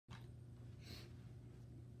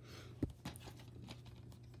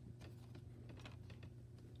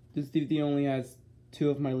This DVD only has two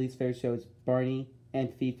of my least favorite shows, Barney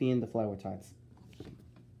and Fifi and the Flower Tots.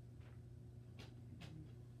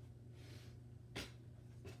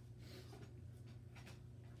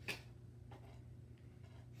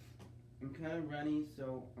 I'm kind of runny,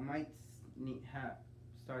 so I might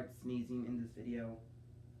start sneezing in this video.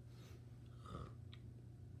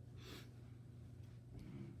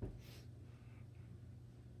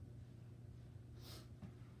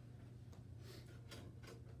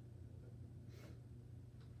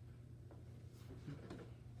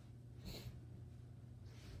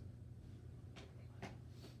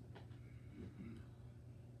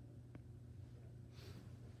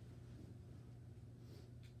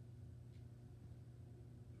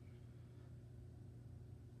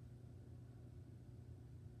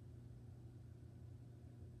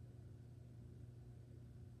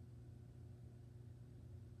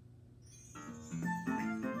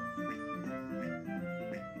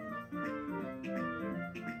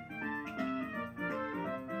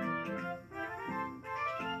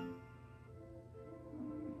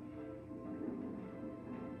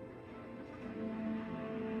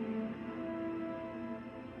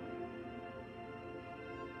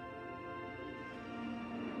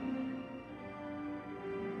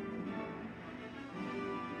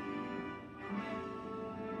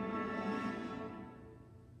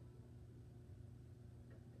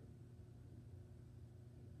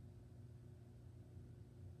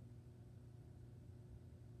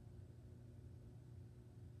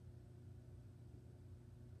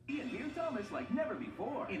 And Dear Thomas like never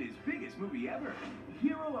before in his biggest movie ever,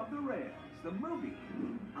 Hero of the Rails, the movie.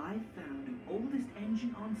 I found the oldest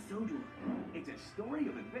engine on Sodor. It's a story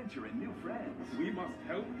of adventure and new friends. We must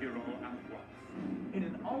help Hero at once. In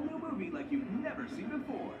an all-new movie like you've never seen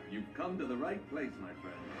before. You've come to the right place, my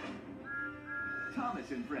friend.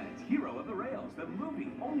 Thomas and Friends, Hero of the Rails, the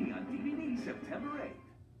movie, only on DVD September 8th.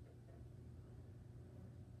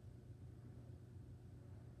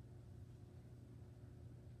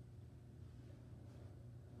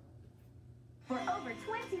 For over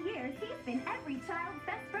 20 years, he's been every child's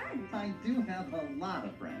best friend. I do have a lot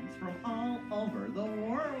of friends from all over the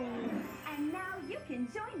world. And now you can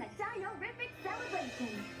join the Dino-rific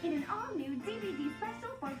celebration in an all-new DVD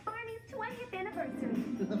special for Barney's 20th anniversary.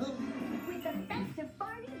 With the best of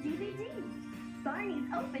Barney DVDs. Barney's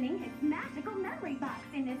opening his magical memory box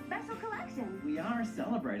in this special collection. We are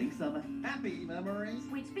celebrating some happy memories.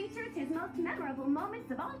 Which features his most memorable moments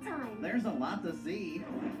of all time. There's a lot to see.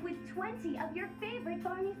 With 20 of your favorite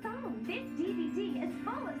Barney songs. This DVD is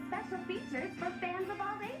full of special features for fans of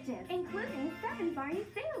all ages, including 7 Barney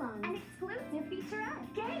sing-alongs, an exclusive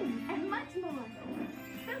featurette, games, and much more.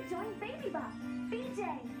 So join Baby Bop,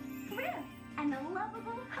 BJ, Riff, and the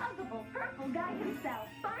lovable, huggable purple guy himself,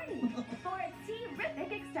 Barney, for a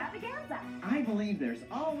terrific extravaganza. I believe there's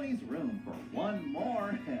always room for one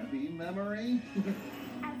more happy memory.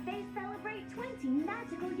 As they celebrate 20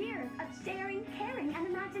 magical years of sharing, caring, and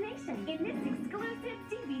imagination in this exclusive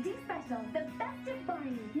DVD special, The Best of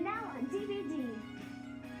Barney, now on DVD.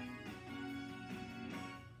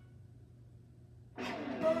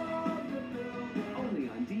 Only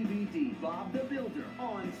on DVD, Bob the Builder,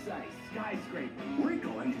 on site, skyscraper. We're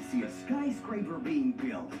going to see a skyscraper being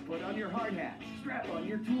built. Put on your hard hat, strap on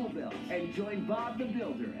your tool belt, and join Bob the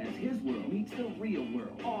Builder as his world meets the real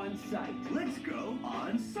world, on site. Let's go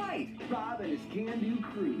on site. Bob and his can-do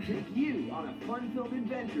crew take you on a fun-filled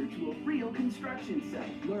adventure to a real construction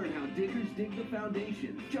site. Learn how diggers dig the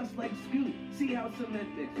foundation, just like Scoop. See how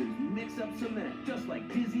cement mixers mix up cement, just like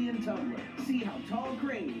Dizzy and Tumbler. See how tall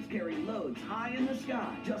cranes carry loads high in the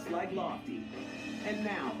sky, just like Lofty. And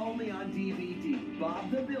now, only on DVD,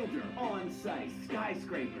 Bob the Builder, on-site,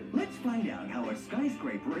 skyscraper. Let's find out how a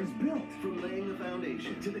skyscraper is built. From laying the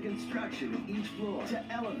foundation, to the construction of each floor, to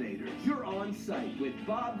elevators, you're on-site with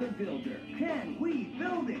Bob the Builder. Can we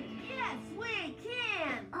build it? Yes, we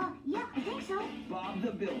can! Yeah, I think so. Bob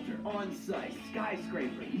the Builder, on-site,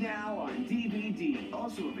 skyscraper, now on DVD.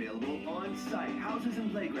 Also available on-site, houses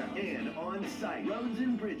and playgrounds, and on-site, roads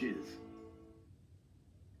and bridges.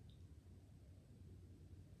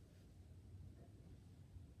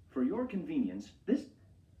 For your convenience, this...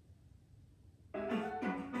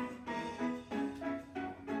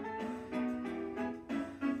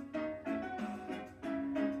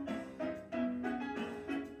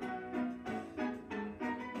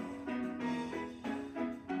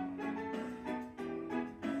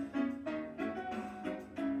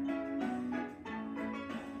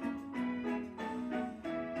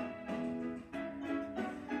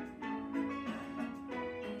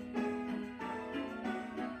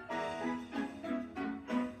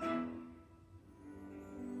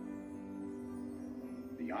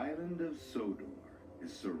 island of Sodor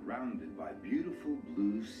is surrounded by beautiful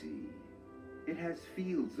blue sea. It has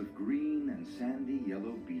fields of green and sandy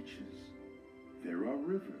yellow beaches. There are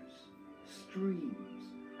rivers, streams,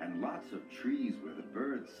 and lots of trees where the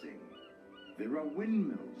birds sing. There are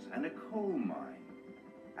windmills and a coal mine,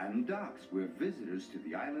 and docks where visitors to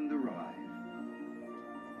the island arrive.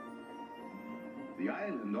 The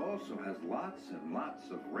island also has lots and lots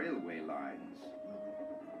of railway lines.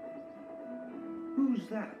 Who's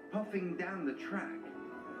that puffing down the track?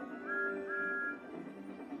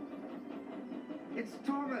 It's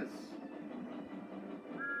Thomas!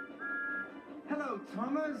 Hello,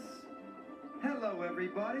 Thomas! Hello,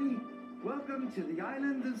 everybody! Welcome to the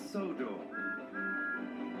island of Sodor.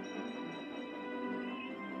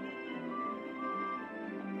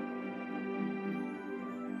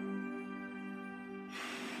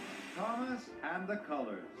 Thomas and the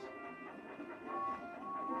colors.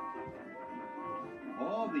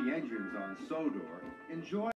 All the engines on Sodor enjoy